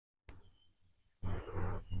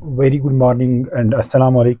Very good morning and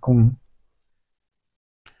assalamu alaikum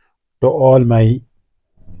to all my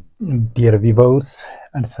dear viewers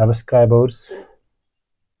and subscribers.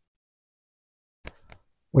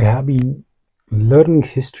 We have been learning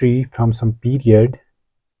history from some period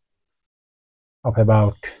of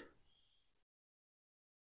about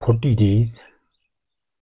 40 days,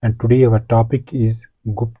 and today our topic is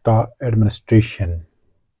Gupta administration.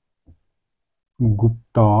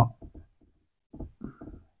 Gupta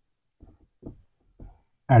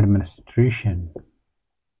administration.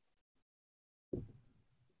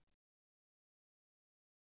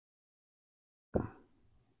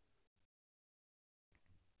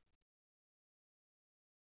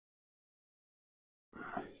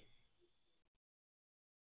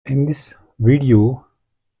 In this video,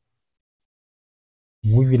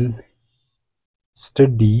 we will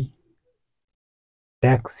study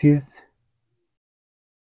taxes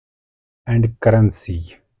and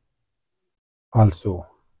currency also.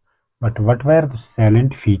 But what were the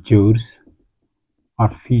salient features or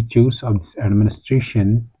features of this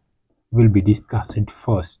administration will be discussed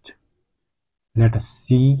first. Let us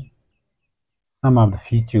see some of the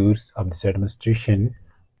features of this administration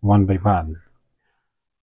one by one.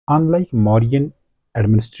 Unlike Mauryan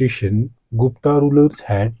administration, Gupta rulers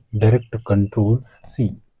had direct control.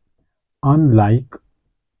 Unlike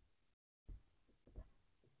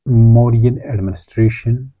Mauryan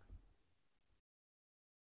administration,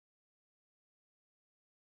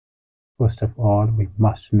 first of all, we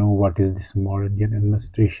must know what is this Mauryan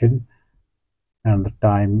administration and the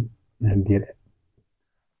time and their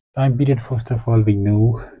time period. First of all, we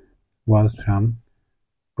know was from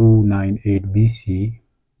 298 BC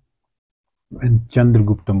when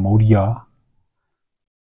Chandragupta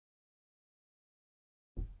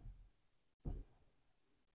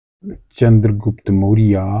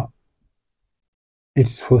Maurya,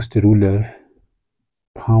 its first ruler,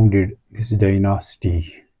 founded this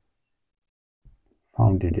dynasty.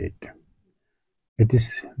 Founded it. Its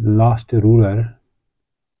last ruler,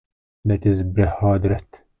 that is Brihadrata,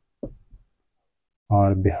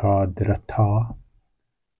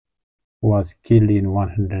 was killed in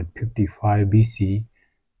 155 BC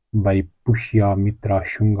by Pushyamitra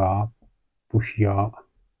Shunga,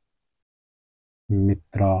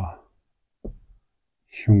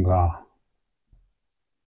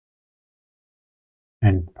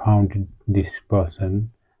 and founded this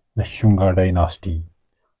person the Shunga dynasty.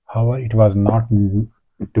 However, it was not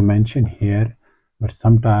to mention here, but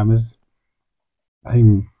sometimes I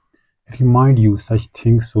remind you such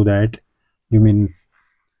things so that you may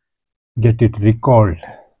get it recalled.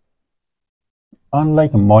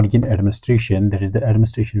 Unlike Mauryan administration, that is the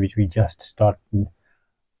administration which we just talked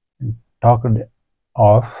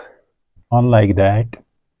of, unlike that,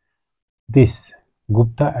 this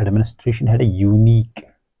Gupta administration had a unique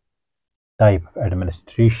type of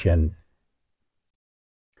administration.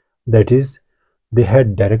 That is, they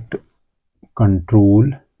had direct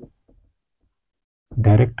control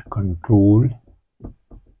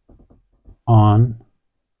on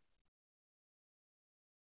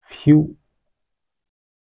few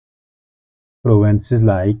provinces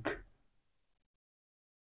like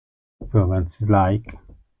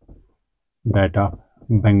that of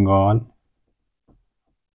Bengal,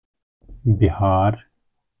 Bihar,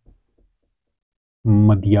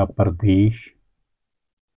 Madhya Pradesh,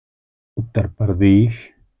 Uttar Pradesh,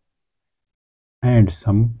 and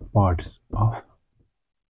some parts of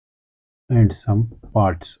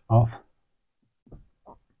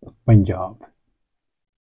Punjab.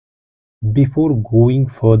 Before going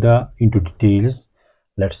further into details,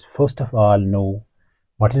 let's first of all know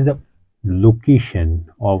what is the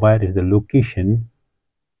location, or where is the location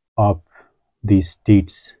of these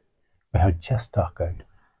states we have just talked.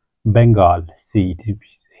 Bengal, see, it is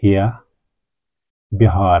here.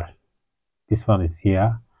 Bihar, this one is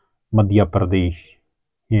here. Madhya Pradesh,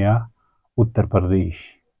 here. Uttar Pradesh,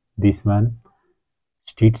 this one.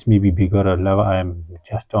 States may be bigger or lower. I am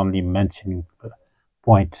just only mentioning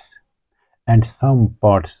points. And some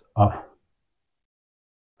parts of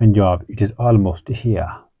Punjab, it is almost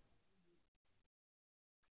here.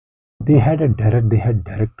 They had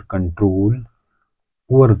direct control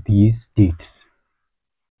over these states.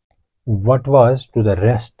 What was to the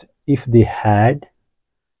rest if they had,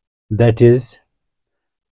 that is,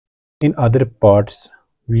 in other parts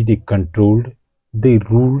which they controlled, they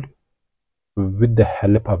ruled with the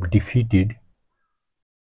help of defeated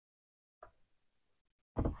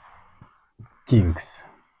kings.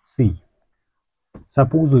 See,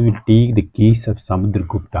 suppose we will take the case of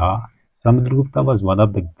Samdragupta. Samdragupta was one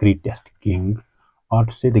of the greatest kings or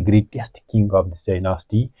to say the greatest king of this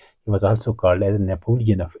dynasty. He was also called as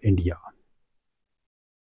Napoleon of India.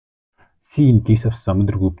 See, in case of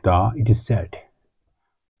Samdragupta, it is said,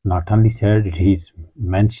 not only said, it is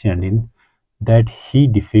mentioned in that he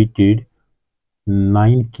defeated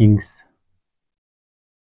 9 kings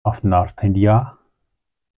of North India,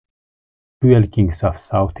 12 kings of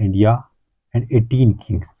South India, and 18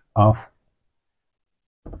 kings of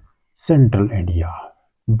Central India.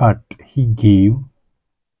 But he gave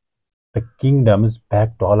the kingdoms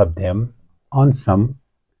back to all of them on some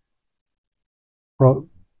pro-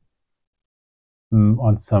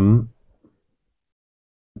 on some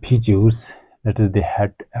features that is they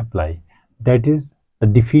had to apply. That is, the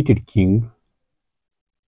defeated king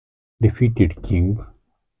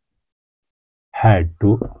had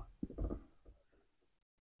to,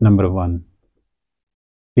 number one,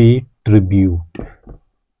 pay tribute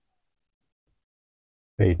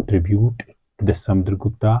to the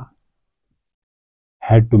Samdragupta,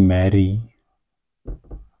 had to marry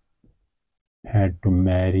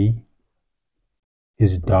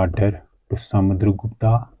his daughter to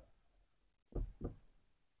Samdragupta,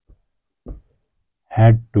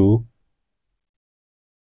 had to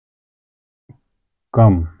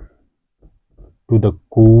come to the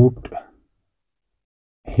court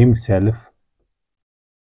himself,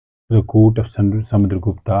 the court of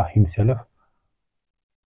Samdragupta himself,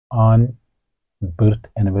 on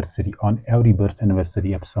every birth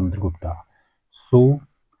anniversary of Samdragupta. So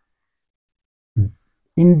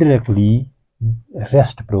indirectly,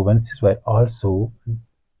 rest provinces were also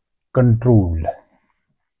controlled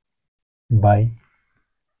by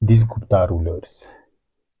these Gupta rulers.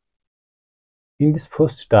 In this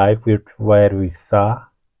first type, where we saw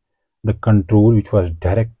the control which was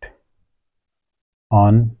direct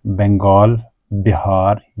on Bengal,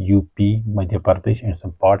 Bihar, UP, Madhya Pradesh, and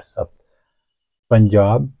some parts of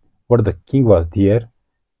Punjab, where the king was there,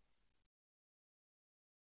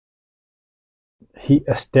 he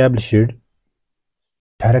established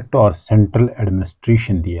direct or central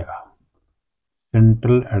administration there.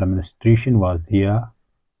 Central administration was there,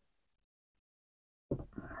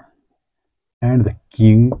 and the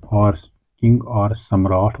king or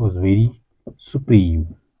samrat was very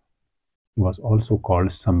supreme. He was also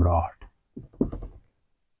called samrat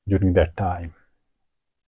during that time.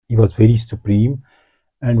 He was very supreme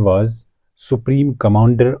and was supreme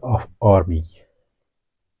commander of army.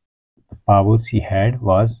 The powers he had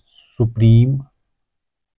was supreme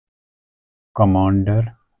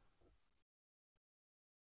commander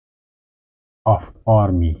of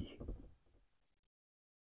army.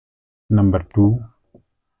 Number 2,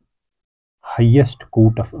 highest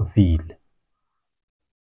court of appeal.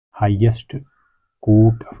 Highest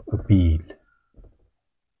court of appeal,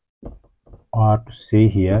 or to say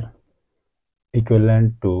here,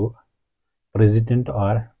 equivalent to president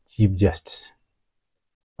or chief justice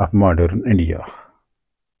of modern India.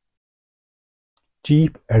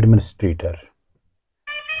 Chief administrator.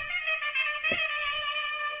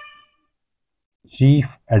 Chief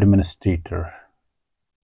administrator.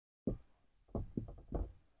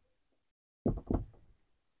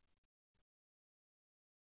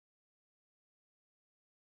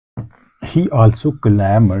 He also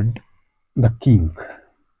claimed the king.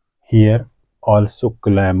 Here also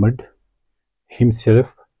claimed himself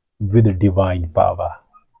with divine power.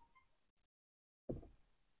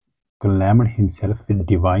 Claimed himself with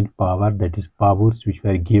divine power, that is, powers which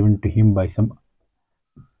were given to him by some,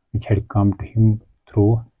 which had come to him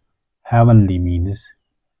through heavenly means,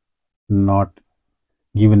 not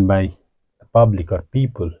given by the public or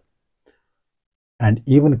people, and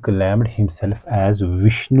even claimed himself as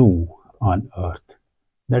Vishnu on earth.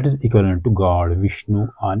 That is equivalent to God, Vishnu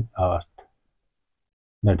on earth.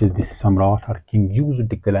 That is, this Samrat or king used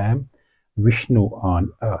to claim Vishnu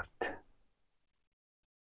on earth.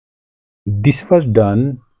 This was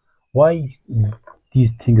done. Why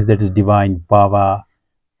these things, that is divine power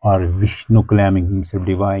or Vishnu claiming himself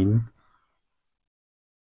divine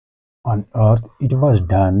on earth? It was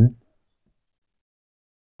done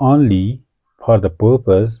only for the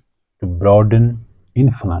purpose to broaden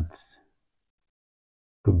influence.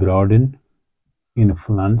 To broaden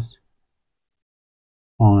influence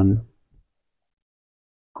on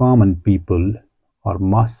common people or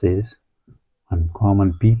masses, on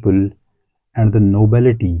common people and the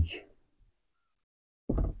nobility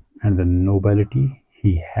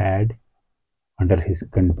he had under his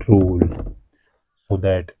control, so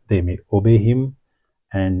that they may obey him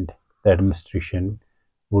and the administration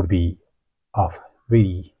would be of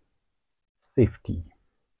very safety.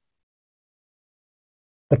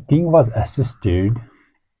 The king was assisted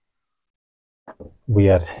We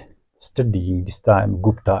are studying this time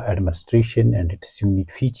Gupta administration and its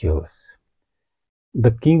unique features.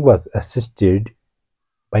 The king was assisted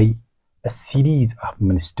by a series of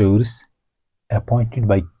ministers appointed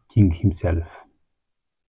by king himself.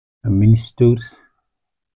 The ministers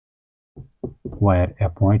were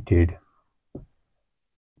appointed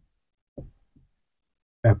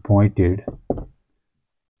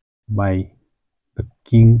by the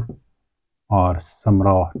king or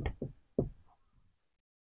Samrat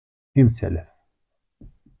himself.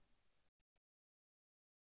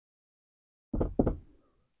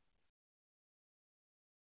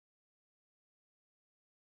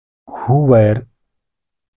 Who were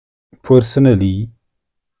personally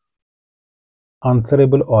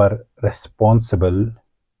answerable or responsible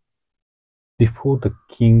before the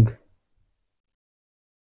king,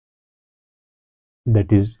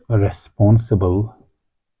 that is responsible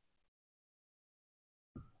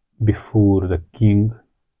before the king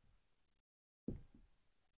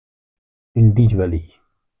individually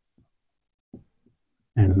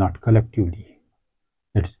and not collectively.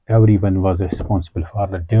 That is, everyone was responsible for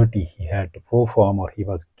the duty he had to perform or he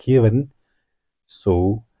was given.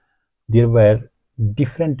 So there were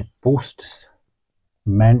different posts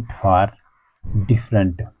meant for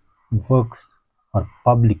different works or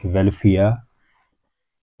public welfare,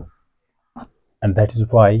 and that is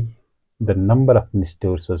why the number of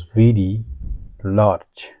ministers was very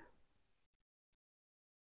large.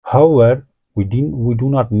 However, we do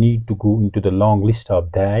not need to go into the long list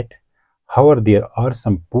of that. However, there are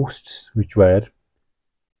some posts which were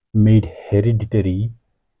made hereditary.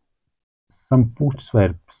 Some posts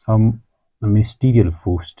were some ministerial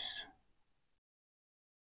posts,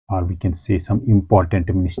 or we can say some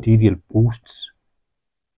important ministerial posts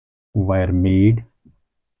were made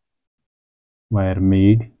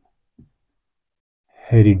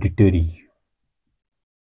hereditary.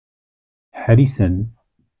 Harrison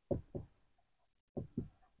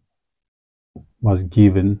was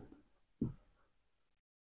given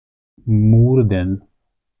more than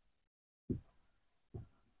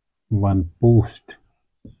one post.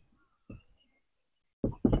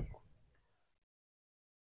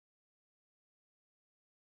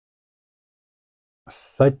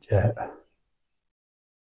 Such a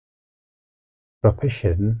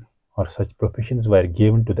profession or such professions were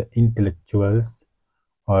given to the intellectuals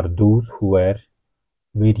or those who were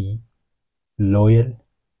very loyal,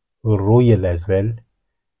 royal as well,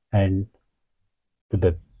 and to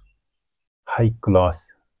the high class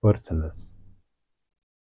persons.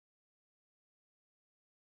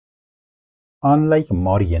 Unlike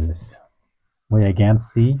Mauryans, we again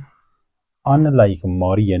see, unlike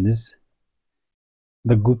Mauryans,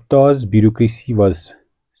 the Gupta's bureaucracy was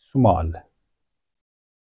small.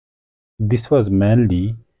 This was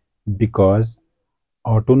mainly because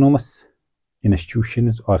autonomous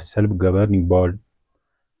institutions or self-governing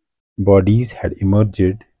bodies had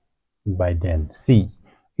emerged by then. See,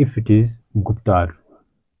 if it is Gupta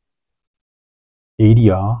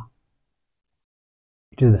area,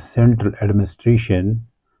 it is the central administration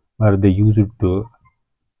where they use it to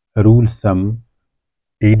rule some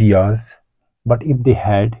areas. But if they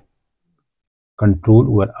had control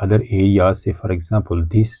over other areas, say for example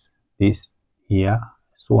this here,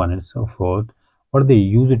 so on and so forth, what they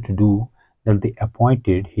use it to do, that they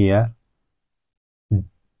appointed here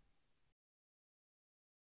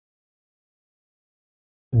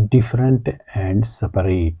different and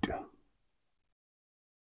separate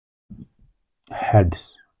heads,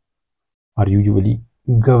 are usually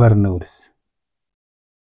governors,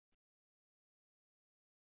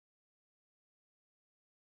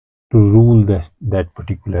 to rule that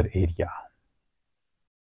particular area.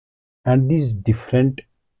 And these different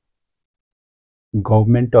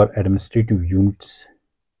government or administrative units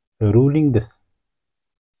ruling the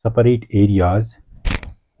separate areas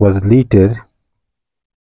was later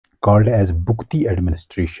called as Bukti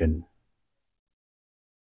administration.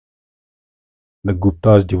 The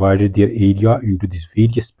Guptas divided their area into these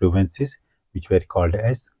various provinces, which were called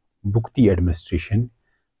as Bukti administration,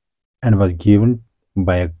 and was given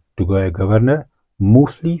to a governor,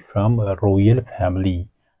 mostly from a royal family.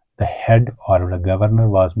 The head or the governor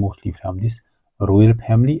was mostly from this royal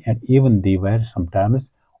family, and even they were sometimes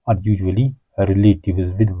or usually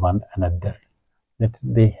relatives with one another. That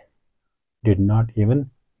they did not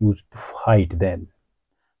even use to fight then.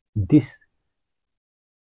 This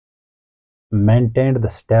maintained the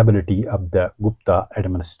stability of the Gupta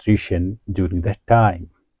administration during that time.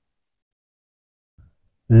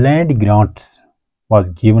 Land grants was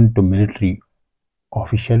given to military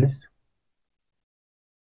officials.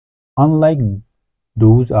 Unlike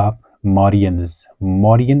those of Mauryans,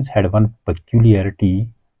 Mauryans had one peculiarity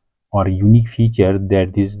or unique feature,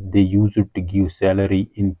 that is, they used to give salary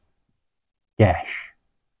in cash,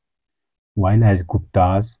 while as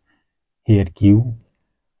Guptas here give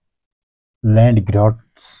land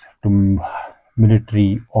grants to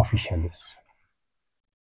military officials.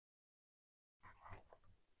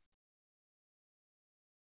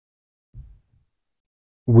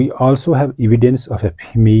 We also have evidence of a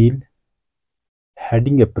female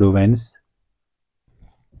heading a province,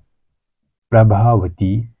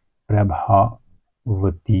 Prabhavati,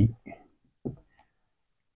 Prabhavati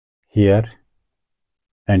here,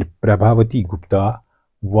 and Prabhavati Gupta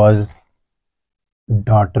was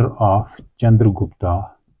daughter of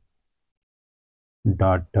Chandragupta,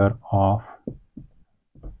 daughter of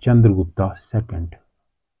Chandragupta II.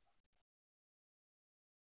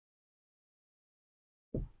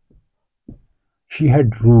 She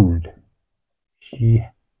had ruled. She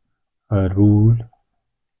ruled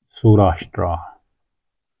Saurashtra.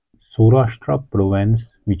 Saurashtra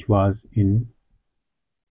province, which was in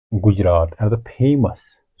Gujarat, and the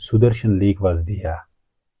famous Sudarshan Lake was there.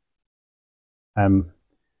 I'm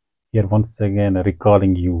here once again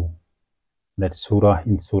recalling you that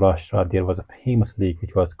in Saurashtra there was a famous lake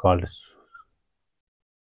which was called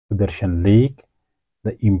Sudarshan Lake.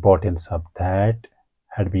 The importance of that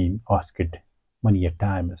had been asked many a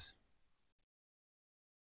times.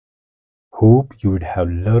 Hope you would have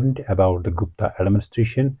learned about the Gupta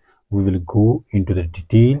administration. We will go into the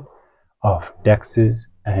detail of taxes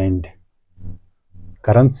and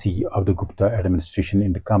currency of the Gupta administration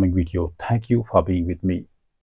in the coming video. Thank you for being with me.